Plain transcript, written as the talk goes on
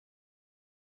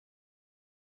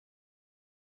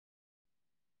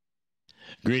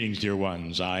Greetings, dear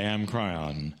ones. I am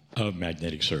Kryon of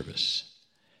Magnetic Service.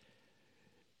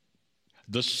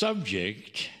 The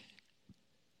subject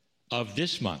of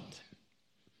this month,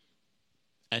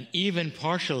 and even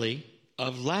partially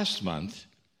of last month,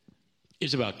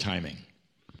 is about timing.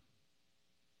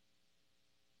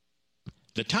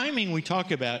 The timing we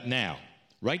talk about now,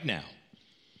 right now,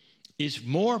 is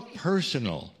more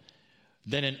personal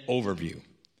than an overview.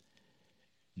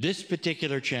 This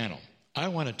particular channel, I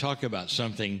want to talk about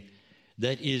something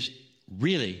that is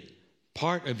really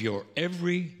part of your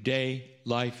everyday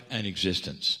life and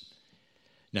existence.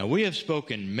 Now, we have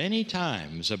spoken many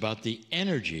times about the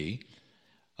energy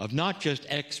of not just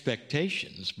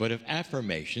expectations, but of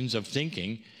affirmations, of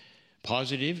thinking,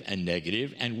 positive and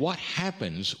negative, and what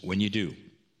happens when you do.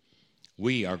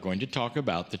 We are going to talk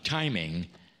about the timing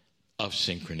of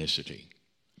synchronicity.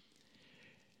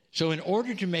 So in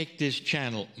order to make this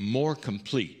channel more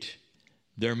complete,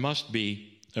 there must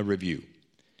be a review.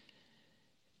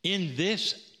 In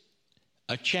this,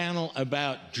 a channel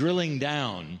about drilling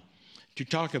down to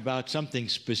talk about something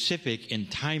specific in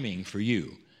timing for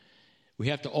you, we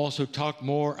have to also talk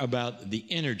more about the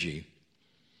energy.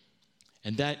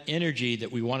 And that energy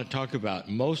that we want to talk about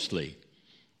mostly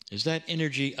is that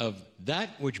energy of that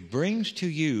which brings to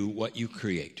you what you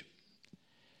create.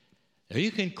 Now, you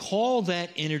can call that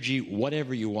energy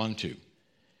whatever you want to,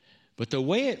 but the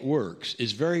way it works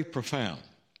is very profound.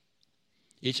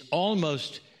 It's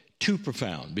almost too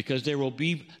profound, because there will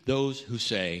be those who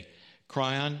say,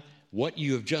 Kryon, what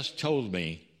you have just told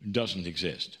me doesn't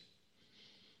exist.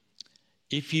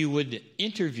 If you would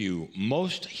interview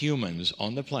most humans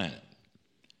on the planet,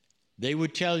 they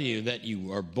would tell you that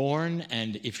you are born,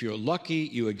 and if you're lucky,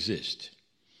 you exist.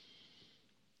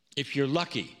 If you're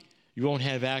lucky, you won't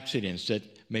have accidents that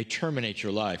may terminate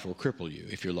your life or cripple you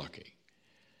if you're lucky.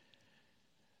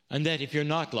 And that if you're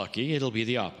not lucky, it'll be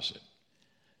the opposite.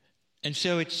 And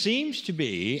so it seems to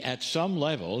be, at some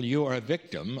level, you are a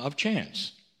victim of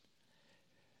chance.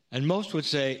 And most would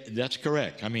say, that's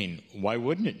correct. I mean, why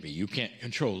wouldn't it be? You can't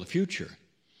control the future.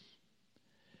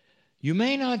 You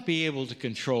may not be able to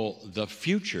control the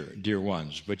future, dear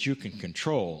ones, but you can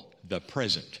control the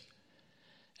present.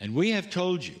 And we have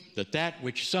told you that that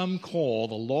which some call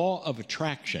the law of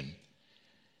attraction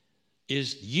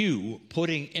is you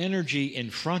putting energy in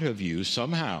front of you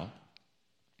somehow,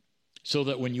 so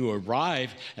that when you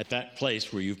arrive at that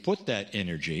place where you've put that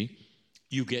energy,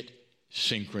 you get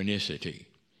synchronicity.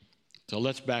 So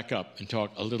let's back up and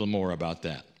talk a little more about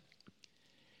that.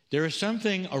 There is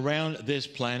something around this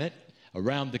planet,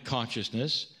 around the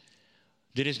consciousness,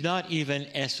 that is not even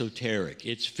esoteric.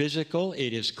 It's physical.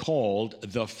 It is called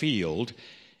the field.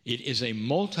 It is a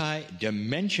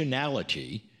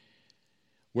multi-dimensionality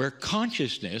where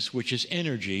consciousness, which is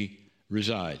energy,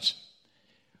 resides.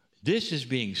 This is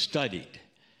being studied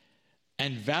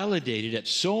and validated at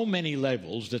so many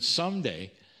levels that someday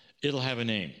it'll have a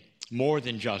name, more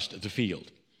than just the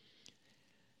field.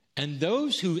 And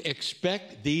those who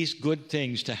expect these good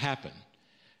things to happen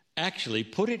actually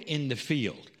put it in the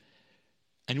field.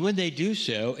 And when they do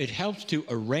so, it helps to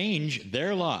arrange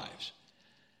their lives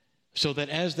so that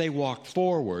as they walk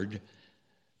forward,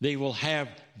 they will have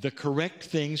the correct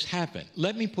things happen.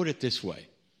 Let me put it this way.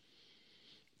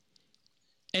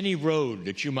 Any road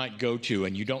that you might go to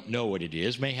and you don't know what it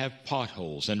is may have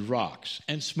potholes and rocks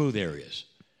and smooth areas.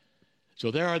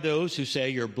 So there are those who say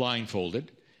you're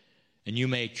blindfolded and you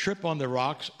may trip on the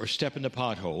rocks or step in the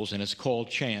potholes, and it's called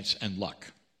chance and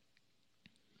luck.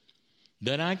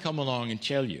 Then I come along and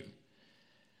tell you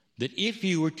that if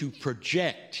you were to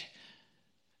project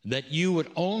that you would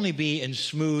only be in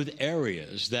smooth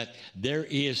areas, that there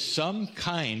is some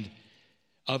kind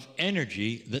of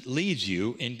energy that leads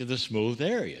you into the smooth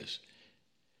areas.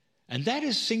 And that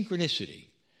is synchronicity.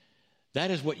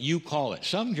 That is what you call it.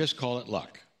 Some just call it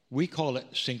luck. We call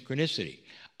it synchronicity.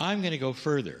 I'm going to go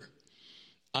further.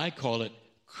 I call it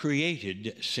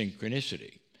created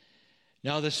synchronicity.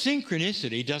 Now, the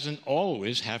synchronicity doesn't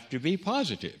always have to be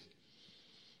positive.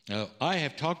 Now, I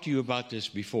have talked to you about this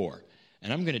before,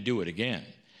 and I'm going to do it again,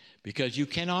 because you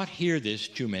cannot hear this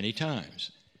too many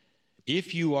times.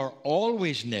 If you are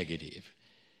always negative,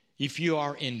 if you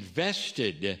are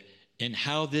invested in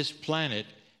how this planet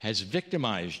has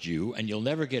victimized you and you'll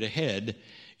never get ahead,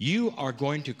 you are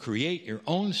going to create your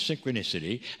own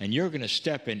synchronicity, and you're going to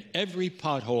step in every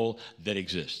pothole that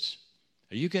exists.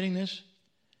 Are you getting this?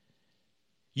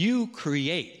 You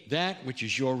create that which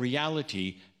is your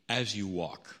reality as you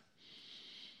walk.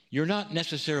 You're not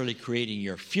necessarily creating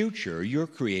your future, you're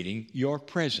creating your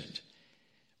present.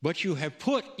 But you have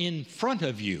put in front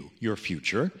of you your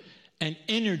future an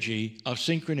energy of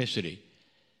synchronicity.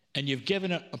 and you've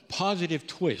given it a positive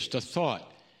twist, a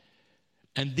thought.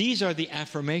 And these are the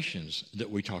affirmations that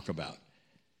we talk about.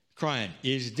 Kryon,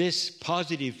 is this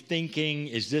positive thinking?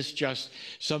 Is this just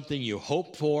something you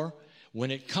hope for?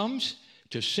 When it comes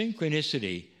to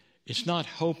synchronicity, it's not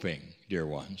hoping, dear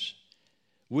ones.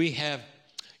 We have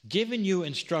given you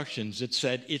instructions that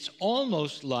said it's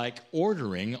almost like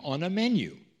ordering on a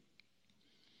menu.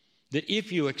 That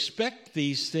if you expect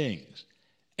these things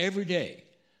every day,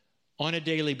 on a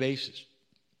daily basis,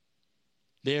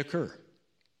 they occur.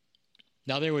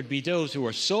 Now, there would be those who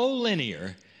are so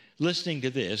linear listening to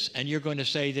this, and you're going to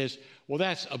say this, well,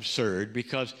 that's absurd,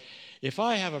 because if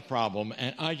I have a problem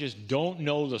and I just don't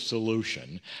know the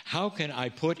solution, how can I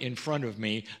put in front of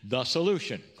me the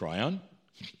solution, Kryon?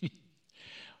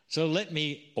 So let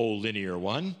me, oh linear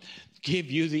one,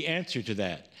 give you the answer to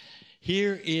that.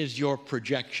 Here is your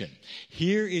projection.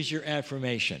 Here is your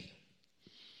affirmation.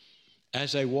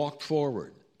 As I walk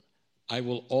forward, I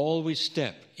will always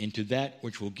step into that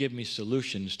which will give me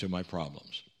solutions to my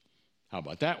problems. How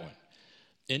about that one?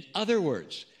 In other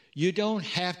words, you don't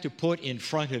have to put in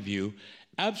front of you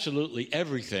absolutely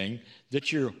everything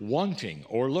that you're wanting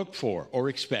or look for or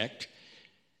expect,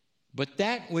 but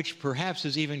that which perhaps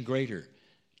is even greater.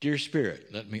 Dear Spirit,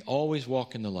 let me always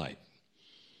walk in the light.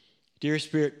 Dear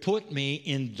Spirit, put me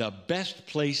in the best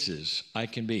places I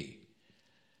can be.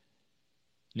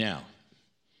 Now,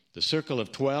 the circle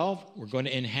of 12, we're going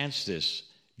to enhance this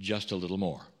just a little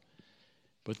more.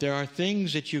 But there are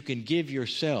things that you can give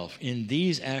yourself in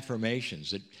these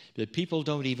affirmations that people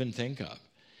don't even think of.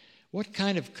 What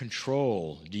kind of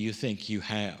control do you think you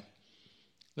have?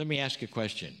 Let me ask you a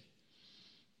question.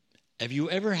 Have you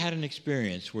ever had an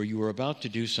experience where you were about to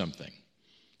do something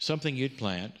you'd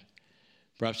planned,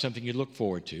 perhaps something you'd look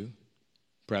forward to,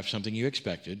 perhaps something you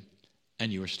expected,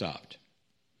 and you were stopped?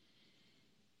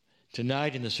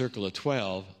 Tonight in the circle of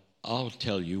 12, I'll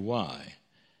tell you why.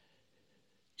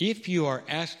 If you are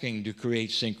asking to create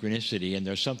synchronicity and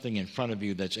there's something in front of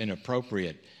you that's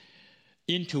inappropriate,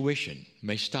 intuition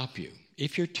may stop you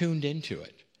if you're tuned into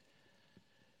it.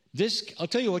 I'll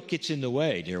tell you what gets in the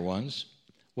way, dear ones.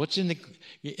 What's in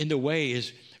the way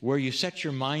is where you set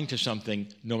your mind to something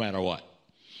no matter what.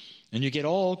 And you get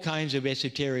all kinds of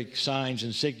esoteric signs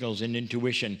and signals and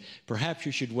intuition. Perhaps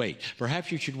you should wait.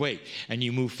 Perhaps you should wait. And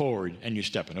you move forward and you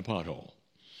step in a pothole.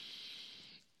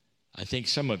 I think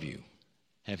some of you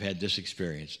have had this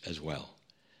experience as well.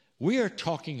 We are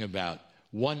talking about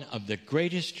one of the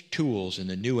greatest tools in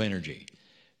the new energy,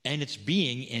 and it's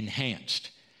being enhanced.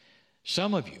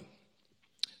 Some of you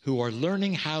who are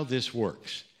learning how this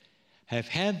works have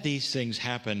had these things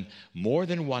happen more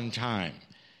than one time.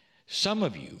 Some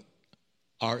of you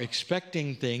are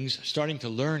expecting things, starting to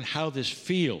learn how this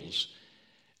feels,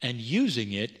 and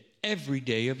using it every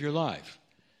day of your life.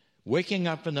 Waking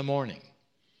up in the morning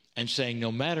and saying,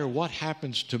 no matter what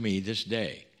happens to me this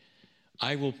day,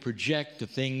 I will project the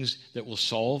things that will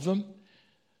solve them,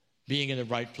 being in the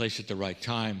right place at the right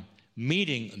time,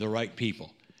 meeting the right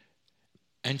people,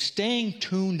 and staying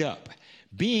tuned up,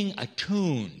 being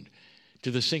attuned to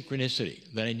the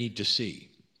synchronicity that I need to see.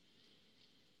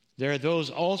 There are those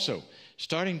also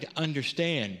starting to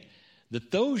understand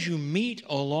that those you meet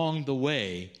along the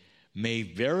way may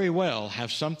very well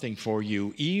have something for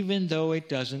you, even though it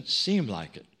doesn't seem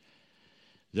like it.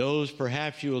 Those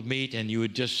perhaps you will meet and you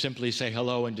would just simply say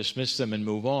hello and dismiss them and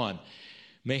move on,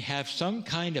 may have some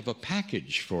kind of a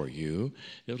package for you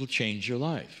that will change your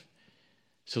life.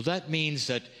 So that means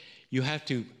that you have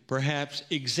to perhaps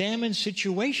examine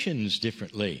situations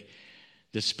differently.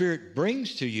 The Spirit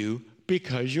brings to you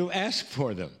because you ask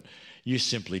for them. You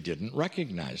simply didn't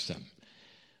recognize them.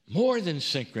 More than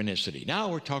synchronicity. Now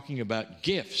we're talking about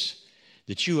gifts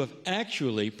that you have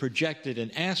actually projected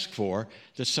and asked for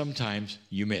that sometimes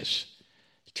you miss.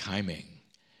 Timing.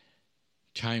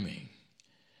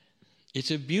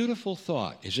 It's a beautiful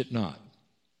thought, is it not?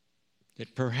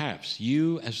 That perhaps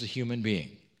you as the human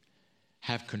being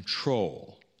have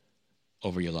control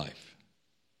over your life.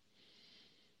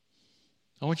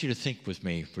 I want you to think with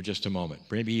me for just a moment,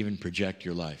 maybe even project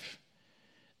your life.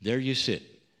 There you sit.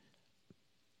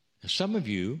 Now, some of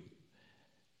you,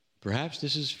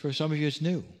 perhaps for some of you it's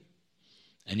new,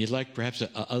 and you'd like perhaps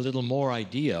a little more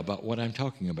idea about what I'm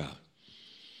talking about.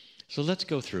 So let's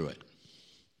go through it.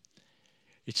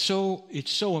 It's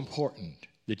so important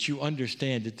that you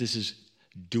understand that this is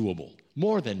doable,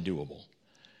 more than doable.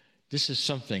 This is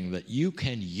something that you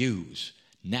can use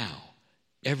now,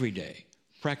 every day,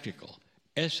 practical,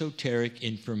 esoteric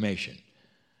information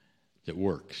that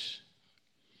works.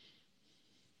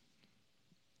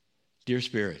 Dear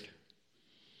Spirit,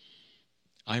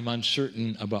 I'm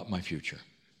uncertain about my future.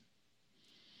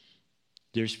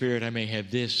 Dear Spirit, I may have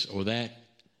this or that.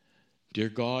 Dear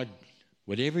God,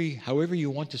 however you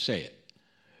want to say it.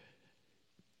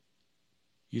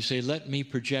 You say, let me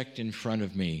project in front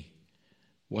of me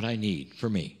what I need for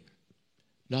me.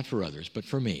 Not for others, but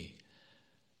for me.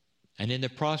 And in the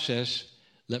process,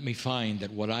 let me find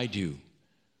that what I do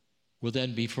will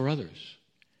then be for others.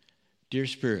 Dear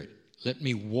Spirit, let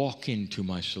me walk into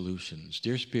my solutions.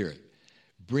 Dear Spirit,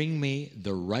 bring me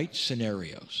the right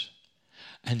scenarios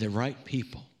and the right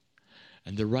people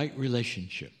and the right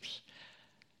relationships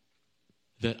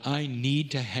that I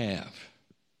need to have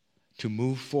to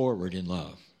move forward in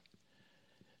love.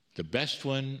 The best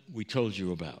one we told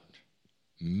you about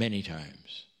many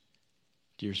times.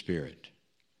 Dear Spirit,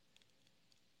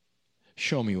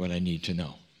 show me what I need to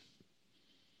know.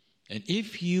 And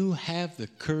if you have the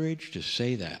courage to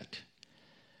say that,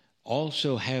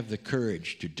 also have the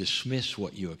courage to dismiss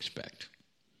what you expect.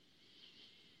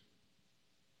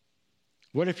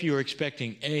 What if you were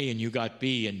expecting A and you got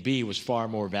B, and B was far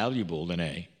more valuable than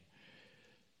A?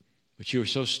 But you were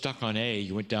so stuck on A,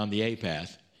 you went down the A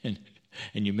path and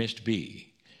you missed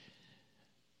B.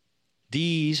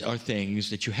 These are things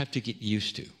that you have to get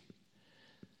used to.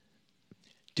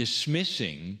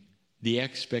 Dismissing the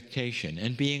expectation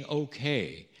and being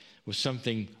okay with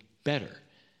something better.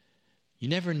 You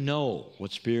never know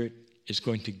what Spirit is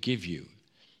going to give you,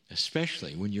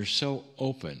 especially when you're so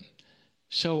open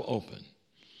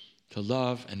to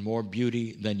love and more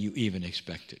beauty than you even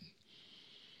expected.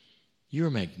 You're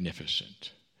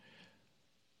magnificent.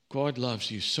 God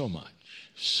loves you so much,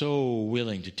 so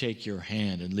willing to take your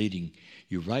hand and leading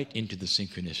you right into the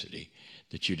synchronicity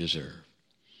that you deserve.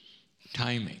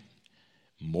 Timing,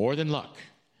 more than luck.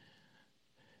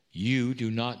 You do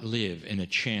not live in a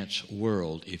chance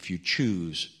world if you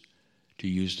choose to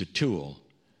use the tool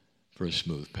for a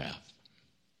smooth path.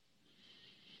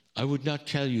 I would not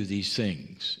tell you these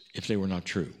things if they were not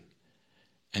true.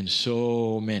 And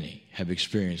so many have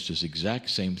experienced this exact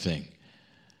same thing.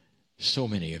 So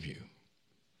many of you.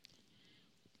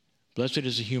 Blessed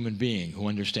is a human being who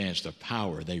understands the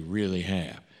power they really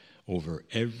have over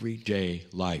everyday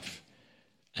life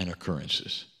and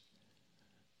occurrences.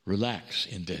 Relax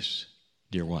in this,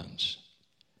 dear ones.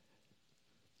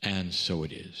 And so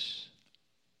it is.